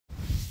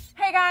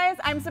guys,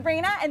 I'm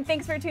Sabrina, and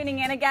thanks for tuning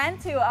in again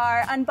to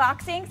our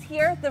unboxings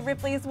here at the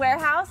Ripley's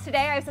Warehouse. Today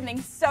I have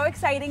something so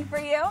exciting for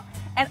you,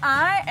 and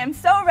I am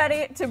so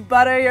ready to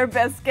butter your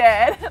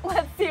biscuit.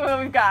 Let's see what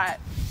we've got.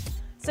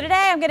 So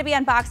today I'm going to be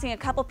unboxing a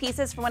couple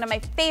pieces from one of my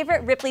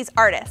favorite Ripley's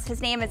artists.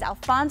 His name is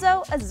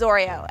Alfonso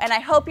Osorio, and I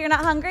hope you're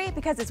not hungry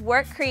because his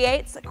work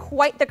creates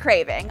quite the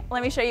craving.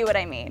 Let me show you what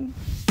I mean.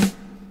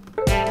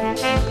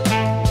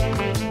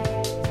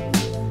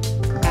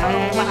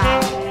 Oh wow.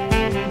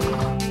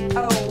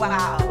 Oh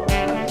wow.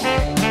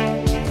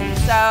 Okay.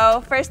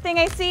 So first thing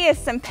I see is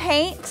some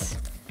paint,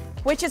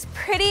 which is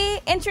pretty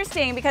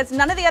interesting because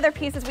none of the other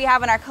pieces we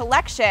have in our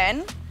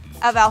collection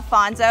of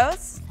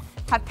Alfonso's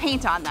have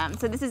paint on them.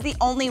 So this is the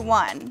only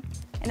one.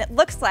 And it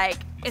looks like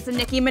it's a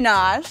Nicki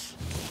Minaj,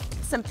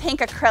 some pink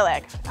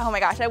acrylic. Oh my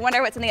gosh, I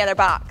wonder what's in the other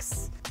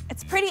box.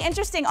 It's pretty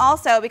interesting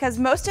also because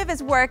most of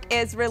his work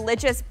is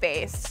religious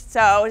based.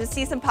 So to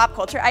see some pop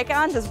culture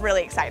icons is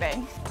really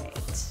exciting. Right.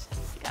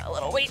 Got a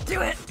little weight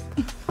to it.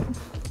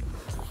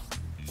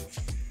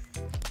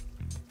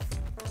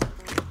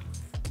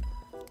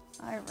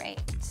 All right.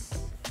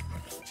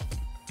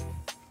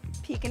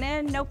 Peeking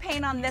in, no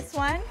paint on this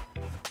one.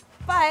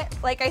 But,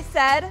 like I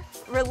said,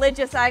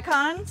 religious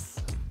icons.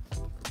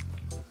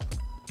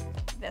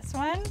 This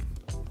one.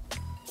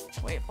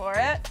 Wait for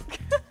it.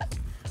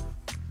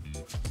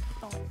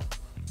 Oh.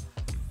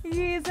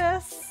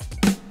 Yeezus.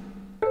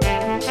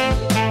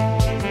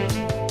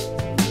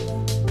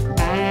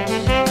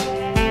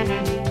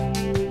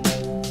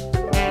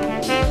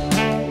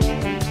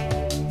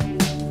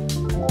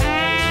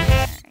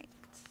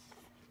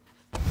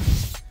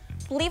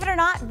 Believe it or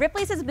not,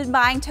 Ripley's has been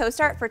buying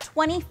toast art for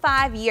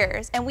 25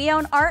 years, and we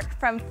own art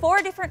from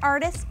 4 different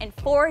artists in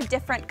 4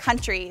 different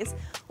countries.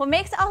 What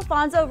makes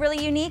Alfonso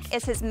really unique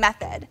is his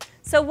method.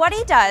 So what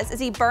he does is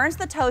he burns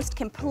the toast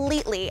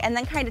completely and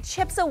then kind of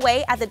chips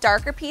away at the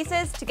darker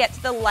pieces to get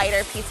to the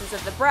lighter pieces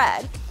of the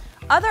bread.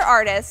 Other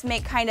artists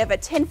make kind of a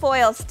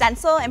tinfoil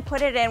stencil and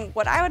put it in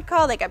what I would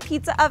call like a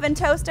pizza oven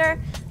toaster,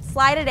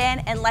 slide it in,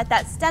 and let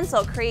that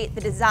stencil create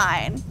the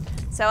design.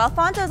 So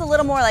Alfonso is a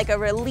little more like a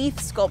relief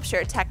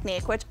sculpture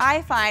technique, which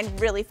I find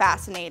really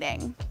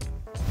fascinating.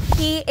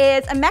 He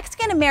is a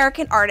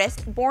Mexican-American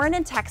artist born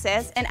in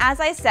Texas, and as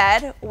I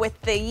said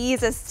with the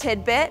Yeezus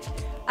tidbit,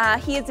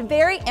 he is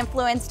very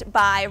influenced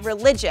by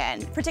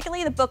religion,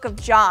 particularly the book of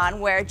John,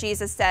 where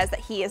Jesus says that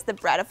he is the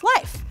bread of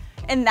life.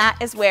 And that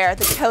is where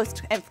the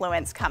toast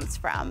influence comes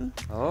from.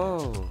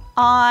 Oh.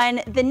 On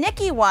the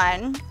Nicki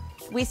one,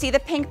 we see the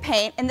pink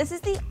paint, and this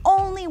is the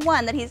only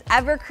one that he's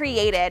ever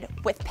created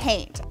with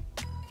paint.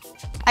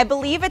 I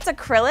believe it's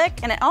acrylic,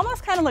 and it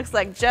almost kind of looks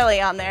like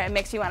jelly on there. It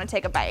makes you want to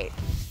take a bite.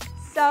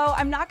 So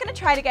I'm not going to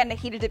try to get in a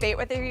heated debate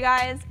with you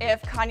guys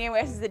if Kanye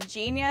West is a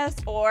genius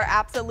or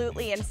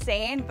absolutely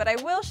insane, but I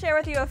will share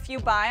with you a few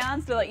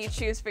bions to let you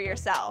choose for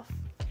yourself.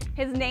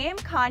 His name,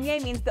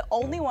 Kanye, means the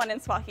only one in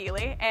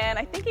Swahili, and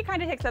I think he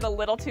kind of takes that a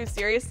little too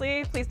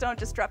seriously. Please don't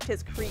disrupt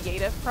his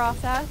creative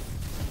process.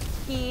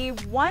 He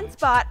once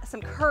bought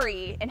some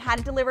curry and had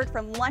it delivered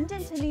from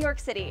London to New York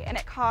City, and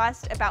it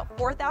cost about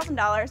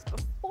 $4,000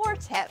 before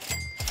tip.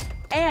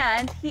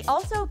 And he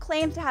also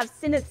claims to have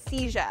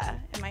synesthesia.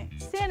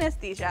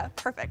 Synesthesia,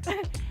 perfect.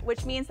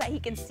 Which means that he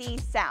can see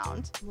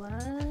sound.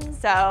 What?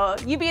 So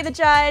you be the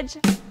judge.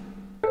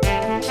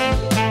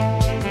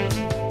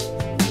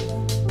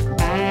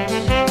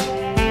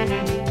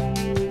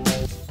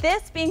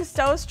 This being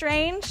so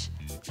strange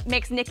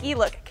makes Nicki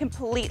look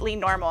completely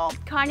normal.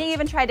 Kanye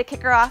even tried to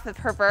kick her off of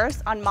her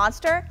verse on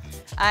Monster.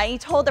 He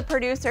told the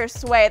producer,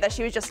 Sway, that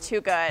she was just too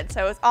good,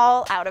 so it was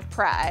all out of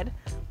pride.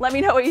 Let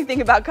me know what you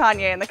think about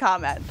Kanye in the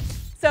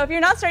comments. So if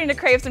you're not starting to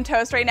crave some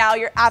toast right now,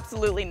 you're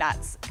absolutely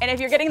nuts. And if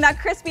you're getting that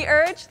crispy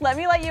urge, let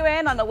me let you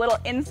in on a little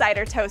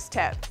insider toast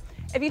tip.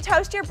 If you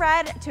toast your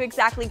bread to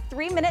exactly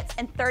 3 minutes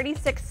and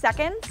 36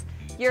 seconds,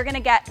 you're gonna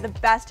get the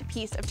best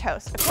piece of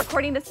toast.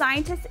 According to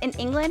scientists in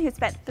England who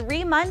spent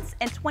 3 months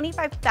and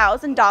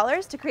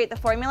 $25,000 to create the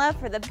formula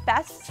for the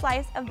best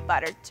slice of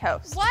buttered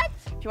toast. What?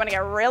 If you wanna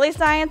get really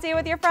sciencey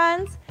with your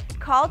friends,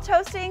 call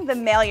toasting the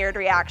Maillard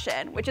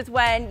reaction, which is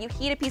when you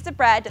heat a piece of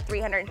bread to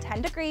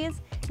 310 degrees,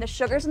 the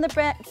sugars in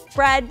the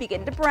bread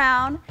begin to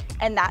brown,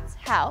 and that's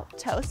how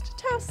toast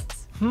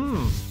toasts.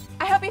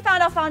 I hope you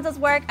found Alfonso's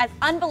work as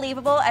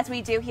unbelievable as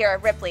we do here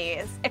at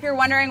Ripley's. If you're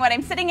wondering what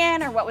I'm sitting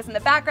in or what was in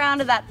the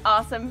background of that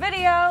awesome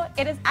video,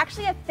 it is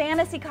actually a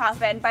fantasy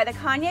coffin by the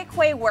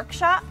Kanye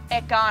Workshop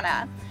at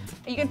Ghana.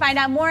 You can find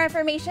out more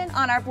information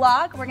on our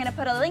blog. We're gonna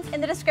put a link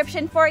in the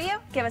description for you.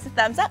 Give us a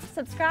thumbs up,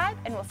 subscribe,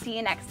 and we'll see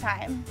you next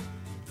time.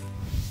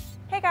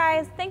 Hey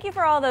guys, thank you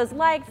for all those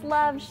likes,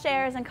 loves,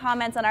 shares, and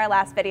comments on our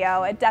last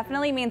video. It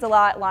definitely means a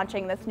lot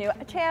launching this new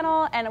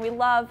channel, and we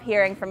love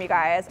hearing from you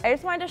guys. I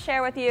just wanted to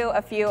share with you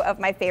a few of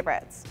my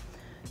favorites.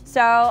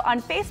 So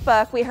on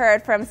Facebook, we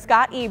heard from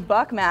Scott E.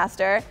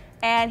 Buckmaster,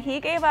 and he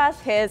gave us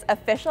his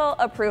official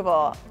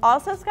approval.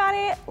 Also,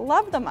 Scotty,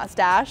 love the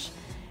mustache.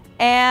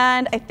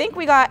 And I think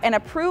we got an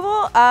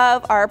approval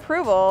of our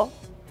approval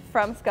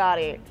from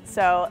Scotty.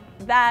 So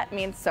that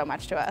means so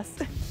much to us.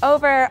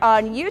 Over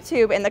on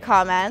YouTube in the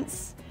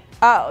comments,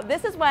 Oh,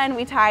 this is when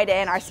we tied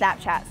in our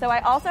Snapchat. So I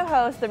also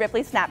host the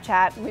Ripley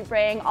Snapchat. We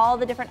bring all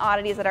the different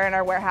oddities that are in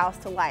our warehouse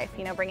to life,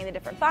 you know, bringing the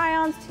different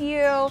Vions to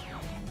you.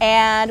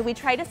 And we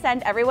try to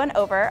send everyone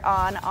over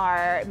on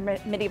our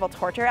medieval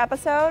torture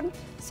episode.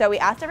 So we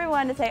asked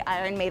everyone to say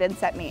Iron Maiden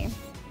sent me.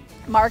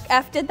 Mark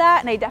F did that,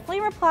 and I definitely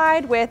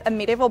replied with a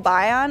medieval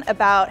Vion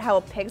about how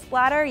a pig's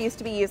bladder used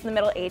to be used in the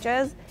Middle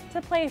Ages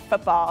to play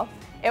football.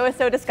 It was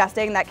so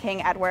disgusting that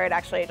King Edward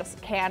actually just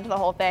canned the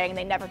whole thing and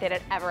they never did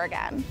it ever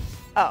again.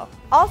 Oh,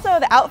 also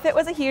the outfit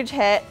was a huge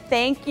hit.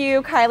 Thank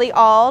you, Kylie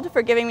Ald,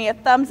 for giving me a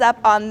thumbs up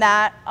on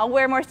that. I'll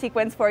wear more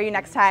sequins for you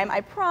next time,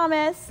 I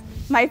promise.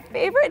 My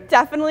favorite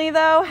definitely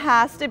though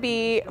has to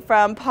be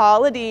from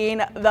Paula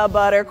Dean, the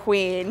Butter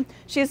Queen.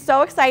 She's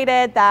so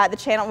excited that the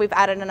channel, we've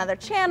added another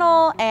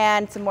channel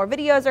and some more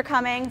videos are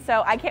coming.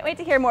 So I can't wait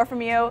to hear more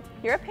from you.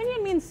 Your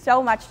opinion means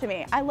so much to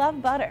me. I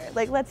love butter,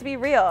 like let's be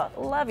real.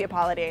 Love you,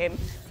 Paula Dean.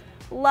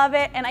 Love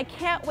it, and I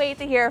can't wait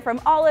to hear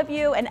from all of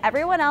you and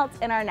everyone else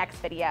in our next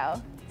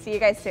video. See you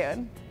guys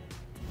soon.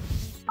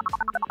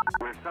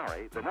 We're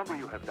sorry, the number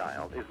you have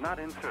dialed is not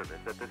in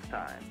service at this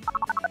time.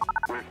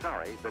 We're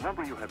sorry, the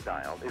number you have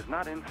dialed is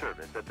not in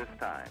service at this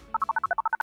time.